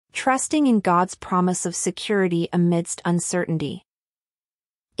trusting in God's promise of security amidst uncertainty.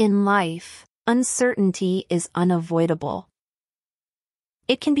 In life, uncertainty is unavoidable.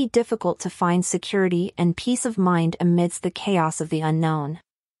 It can be difficult to find security and peace of mind amidst the chaos of the unknown.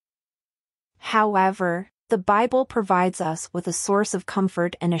 However, the Bible provides us with a source of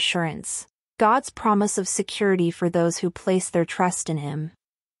comfort and assurance, God's promise of security for those who place their trust in Him.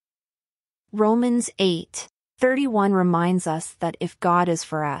 Romans 8:31 reminds us that if God is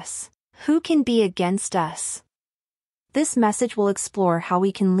for us, who can be against us? This message will explore how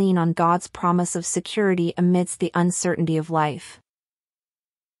we can lean on God's promise of security amidst the uncertainty of life.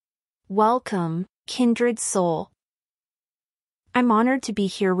 Welcome, kindred soul. I'm honored to be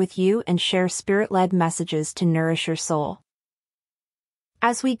here with you and share Spirit-led messages to nourish your soul.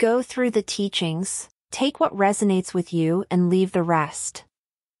 As we go through the teachings, take what resonates with you and leave the rest.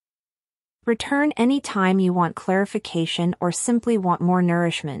 Return anytime you want clarification or simply want more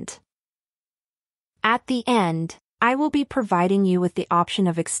nourishment. At the end, I will be providing you with the option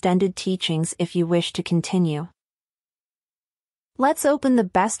of extended teachings if you wish to continue. Let's open the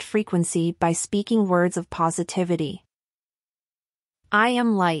best frequency by speaking words of positivity. I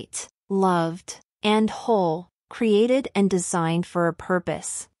am light, loved, and whole, created and designed for a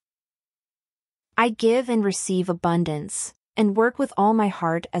purpose. I give and receive abundance, and work with all my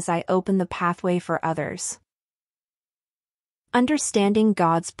heart as I open the pathway for others. Understanding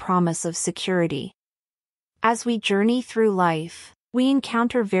God's promise of security. As we journey through life, we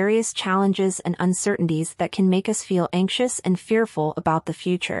encounter various challenges and uncertainties that can make us feel anxious and fearful about the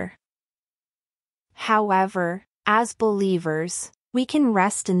future. However, as believers, we can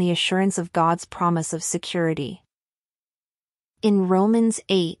rest in the assurance of God's promise of security. In Romans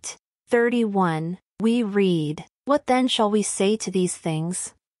 8:31, we read, "What then shall we say to these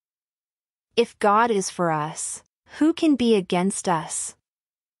things? If God is for us, who can be against us?"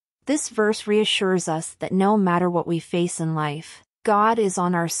 This verse reassures us that no matter what we face in life, God is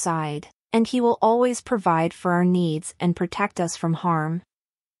on our side, and He will always provide for our needs and protect us from harm.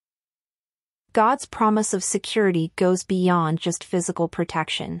 God's promise of security goes beyond just physical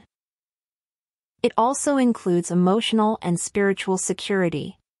protection. It also includes emotional and spiritual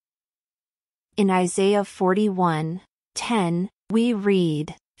security. In Isaiah 41:10, we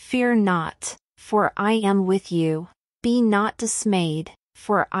read, "Fear not, for I am with you. Be not dismayed,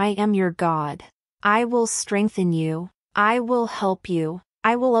 for I am your God. I will strengthen you, I will help you,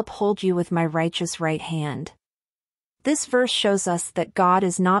 I will uphold you with my righteous right hand." This verse shows us that God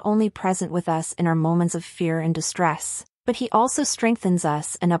is not only present with us in our moments of fear and distress, but He also strengthens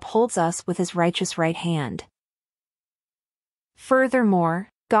us and upholds us with His righteous right hand. Furthermore,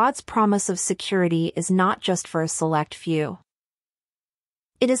 God's promise of security is not just for a select few.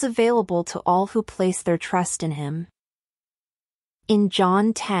 It is available to all who place their trust in Him. In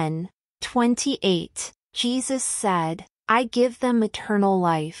John 10:28, Jesus said, "I give them eternal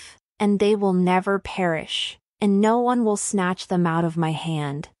life, and they will never perish, and no one will snatch them out of my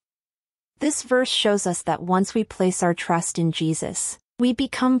hand." This verse shows us that once we place our trust in Jesus, we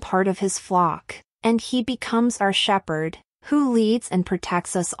become part of His flock, and He becomes our shepherd, who leads and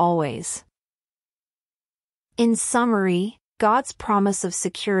protects us always. In summary, God's promise of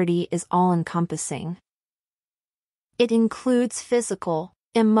security is all-encompassing. It includes physical,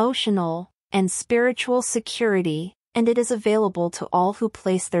 emotional, and spiritual security, and it is available to all who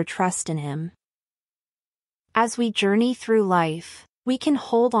place their trust in Him. As we journey through life, we can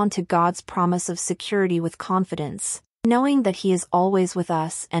hold on to God's promise of security with confidence, knowing that He is always with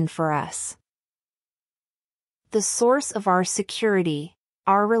us and for us. The source of our security,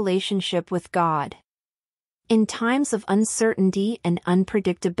 our relationship with God. In times of uncertainty and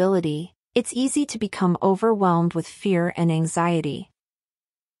unpredictability, it's easy to become overwhelmed with fear and anxiety.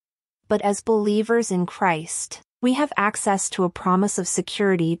 But as believers in Christ, we have access to a promise of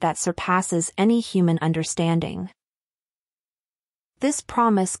security that surpasses any human understanding. This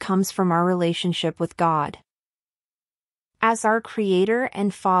promise comes from our relationship with God. As our Creator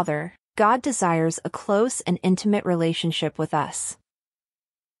and Father, God desires a close and intimate relationship with us.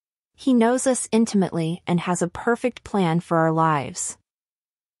 He knows us intimately and has a perfect plan for our lives.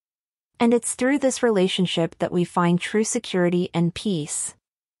 And it's through this relationship that we find true security and peace.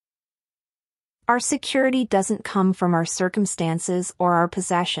 Our security doesn't come from our circumstances or our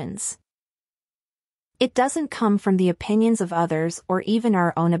possessions. It doesn't come from the opinions of others or even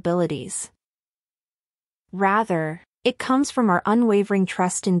our own abilities. Rather, it comes from our unwavering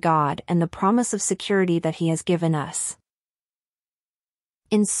trust in God and the promise of security that He has given us.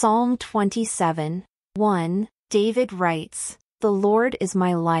 In Psalm 27:1, David writes, "The Lord is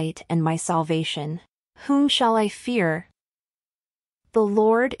my light and my salvation. Whom shall I fear?" The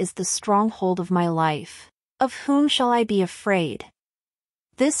Lord is the stronghold of my life. Of whom shall I be afraid?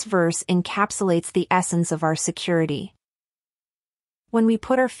 This verse encapsulates the essence of our security. When we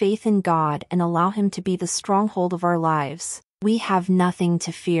put our faith in God and allow Him to be the stronghold of our lives, we have nothing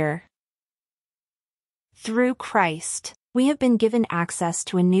to fear. Through Christ, we have been given access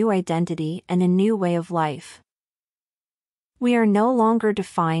to a new identity and a new way of life. We are no longer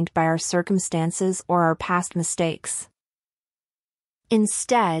defined by our circumstances or our past mistakes.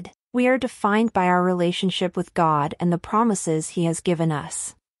 Instead, we are defined by our relationship with God and the promises He has given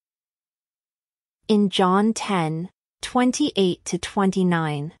us. In John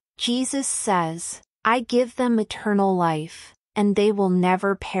 10:28-29, Jesus says, "I give them eternal life, and they will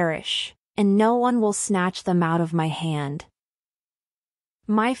never perish, and no one will snatch them out of my hand.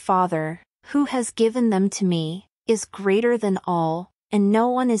 My Father, who has given them to me, is greater than all, and no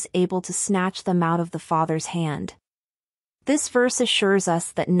one is able to snatch them out of the Father's hand." This verse assures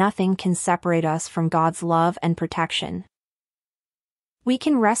us that nothing can separate us from God's love and protection. We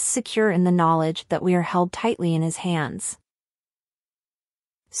can rest secure in the knowledge that we are held tightly in His hands.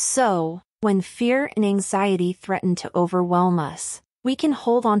 So, when fear and anxiety threaten to overwhelm us, we can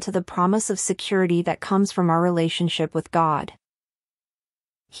hold on to the promise of security that comes from our relationship with God.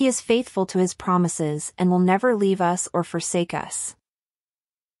 He is faithful to His promises and will never leave us or forsake us.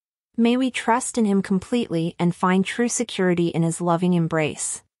 May we trust in Him completely and find true security in His loving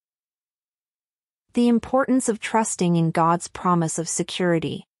embrace. The importance of trusting in God's promise of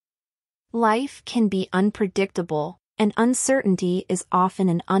security. Life can be unpredictable, and uncertainty is often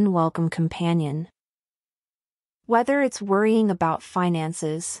an unwelcome companion. Whether it's worrying about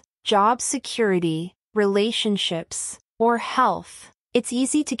finances, job security, relationships, or health, it's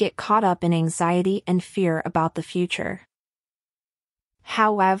easy to get caught up in anxiety and fear about the future.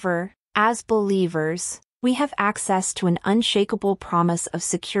 However, as believers, we have access to an unshakable promise of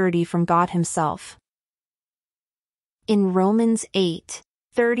security from God Himself. In Romans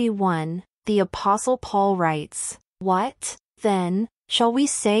 8:31, the Apostle Paul writes, "What, then, shall we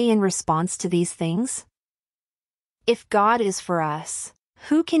say in response to these things? If God is for us,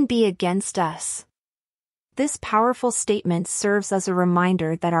 who can be against us?" This powerful statement serves as a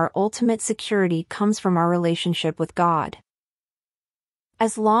reminder that our ultimate security comes from our relationship with God.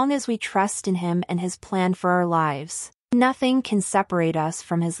 As long as we trust in Him and His plan for our lives, nothing can separate us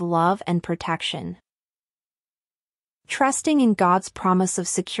from His love and protection. Trusting in God's promise of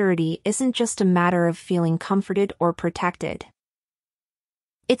security isn't just a matter of feeling comforted or protected.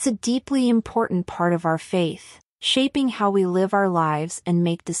 It's a deeply important part of our faith, shaping how we live our lives and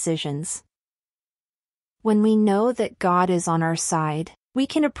make decisions. When we know that God is on our side, we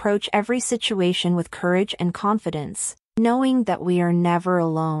can approach every situation with courage and confidence, knowing that we are never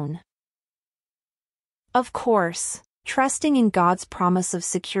alone. Of course, trusting in God's promise of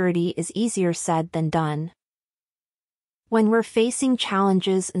security is easier said than done. When we're facing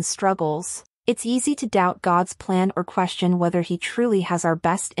challenges and struggles, it's easy to doubt God's plan or question whether He truly has our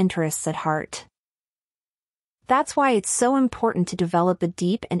best interests at heart. That's why it's so important to develop a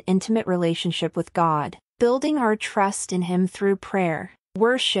deep and intimate relationship with God, building our trust in Him through prayer,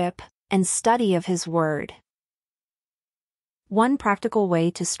 worship, and study of His Word. One practical way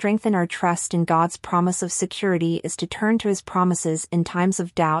to strengthen our trust in God's promise of security is to turn to His promises in times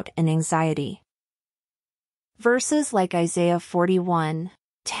of doubt and anxiety. Verses like Isaiah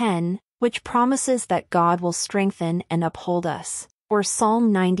 41:10, which promises that God will strengthen and uphold us, or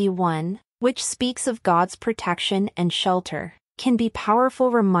Psalm 91, which speaks of God's protection and shelter, can be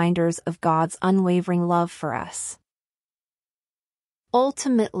powerful reminders of God's unwavering love for us.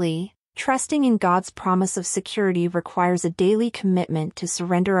 Ultimately, trusting in God's promise of security requires a daily commitment to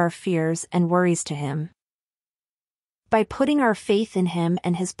surrender our fears and worries to Him. By putting our faith in Him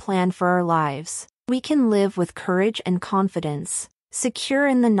and His plan for our lives, we can live with courage and confidence, secure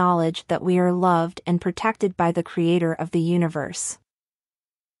in the knowledge that we are loved and protected by the Creator of the universe.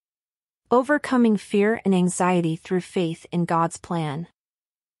 Overcoming fear and anxiety through faith in God's plan.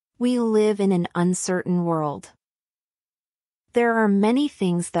 We live in an uncertain world. There are many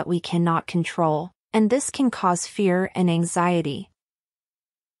things that we cannot control, and this can cause fear and anxiety.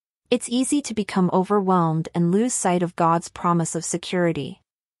 It's easy to become overwhelmed and lose sight of God's promise of security.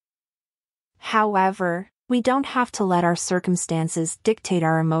 However, we don't have to let our circumstances dictate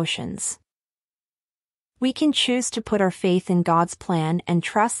our emotions. We can choose to put our faith in God's plan and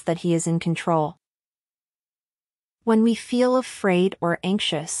trust that He is in control. When we feel afraid or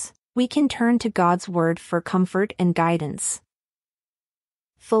anxious, we can turn to God's Word for comfort and guidance.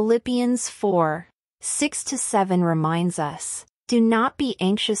 Philippians 4:6-7 reminds us, "Do not be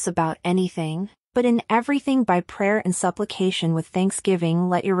anxious about anything, but in everything by prayer and supplication with thanksgiving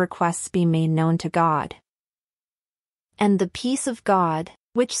let your requests be made known to God. And the peace of God,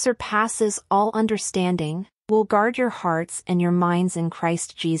 which surpasses all understanding, will guard your hearts and your minds in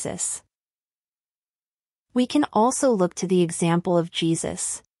Christ Jesus. We can also look to the example of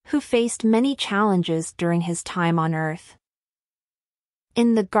Jesus, who faced many challenges during his time on earth.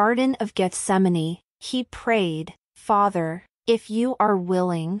 In the Garden of Gethsemane, he prayed, "Father, if you are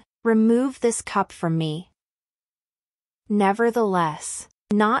willing, remove this cup from me. Nevertheless,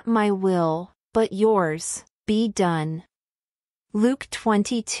 not my will, but yours, be done." Luke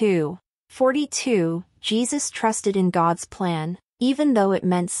 22:42. Jesus trusted in God's plan, even though it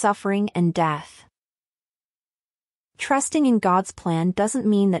meant suffering and death. Trusting in God's plan doesn't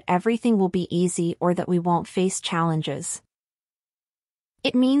mean that everything will be easy or that we won't face challenges.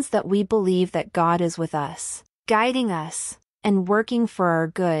 It means that we believe that God is with us, guiding us, and working for our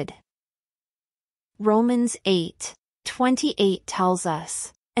good. Romans 8:28 tells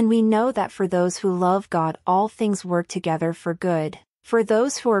us, "And we know that for those who love God all things work together for good, for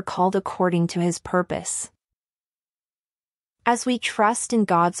those who are called according to his purpose." As we trust in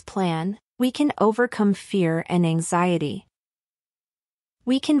God's plan, we can overcome fear and anxiety.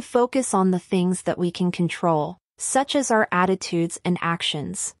 We can focus on the things that we can control, such as our attitudes and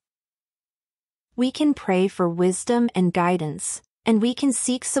actions. We can pray for wisdom and guidance, and we can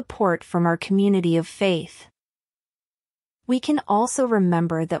seek support from our community of faith. We can also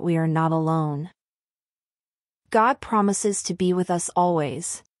remember that we are not alone. God promises to be with us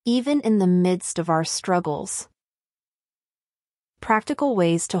always, even in the midst of our struggles. Practical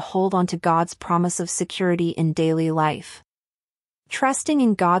ways to hold on to God's promise of security in daily life. Trusting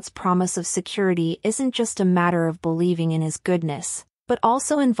in God's promise of security isn't just a matter of believing in his goodness, but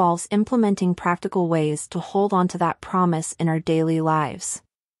also involves implementing practical ways to hold on to that promise in our daily lives.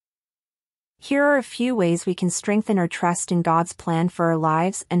 Here are a few ways we can strengthen our trust in God's plan for our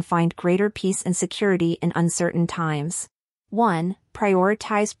lives and find greater peace and security in uncertain times. 1.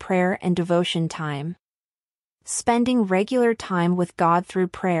 Prioritize prayer and devotion time. Spending regular time with God through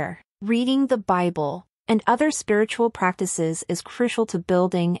prayer, reading the Bible, and other spiritual practices is crucial to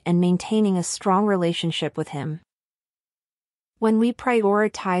building and maintaining a strong relationship with him. When we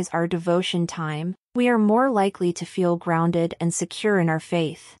prioritize our devotion time, we are more likely to feel grounded and secure in our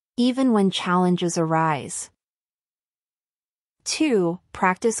faith, even when challenges arise. 2.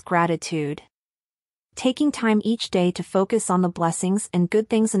 Practice gratitude. Taking time each day to focus on the blessings and good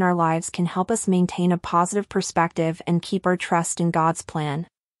things in our lives can help us maintain a positive perspective and keep our trust in God's plan.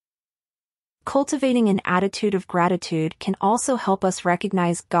 Cultivating an attitude of gratitude can also help us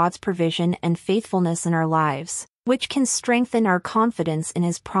recognize God's provision and faithfulness in our lives, which can strengthen our confidence in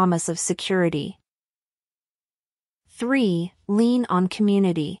his promise of security. 3. Lean on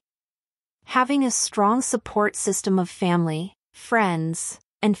community. Having a strong support system of family, friends,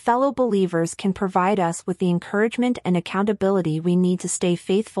 and fellow believers can provide us with the encouragement and accountability we need to stay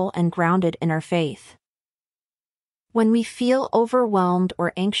faithful and grounded in our faith. When we feel overwhelmed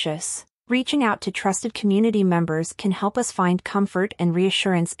or anxious, reaching out to trusted community members can help us find comfort and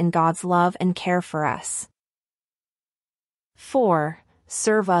reassurance in God's love and care for us. 4.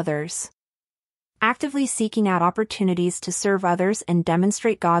 Serve others. Actively seeking out opportunities to serve others and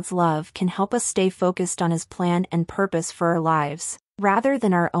demonstrate God's love can help us stay focused on his plan and purpose for our lives, rather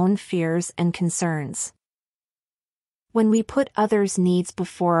than our own fears and concerns. When we put others' needs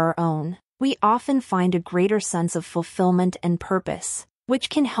before our own, we often find a greater sense of fulfillment and purpose,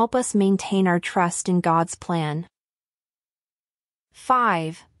 which can help us maintain our trust in God's plan.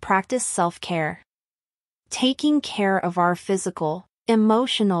 5. Practice self-care. Taking care of our physical,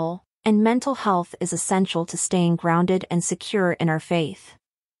 emotional, and mental health is essential to staying grounded and secure in our faith.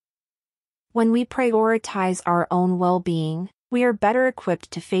 When we prioritize our own well-being, we are better equipped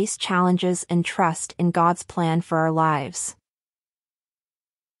to face challenges and trust in God's plan for our lives.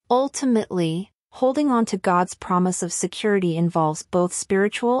 Ultimately, holding on to God's promise of security involves both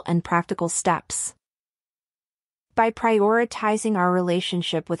spiritual and practical steps. By prioritizing our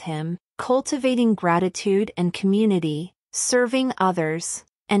relationship with him, cultivating gratitude and community, serving others,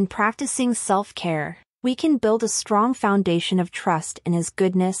 and practicing self-care, we can build a strong foundation of trust in his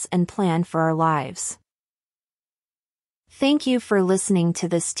goodness and plan for our lives. Thank you for listening to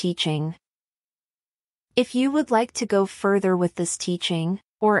this teaching. If you would like to go further with this teaching,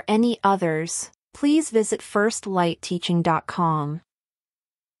 or any others, please visit firstlightteaching.com.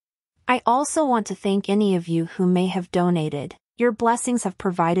 I also want to thank any of you who may have donated. Your blessings have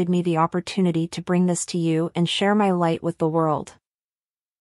provided me the opportunity to bring this to you and share my light with the world.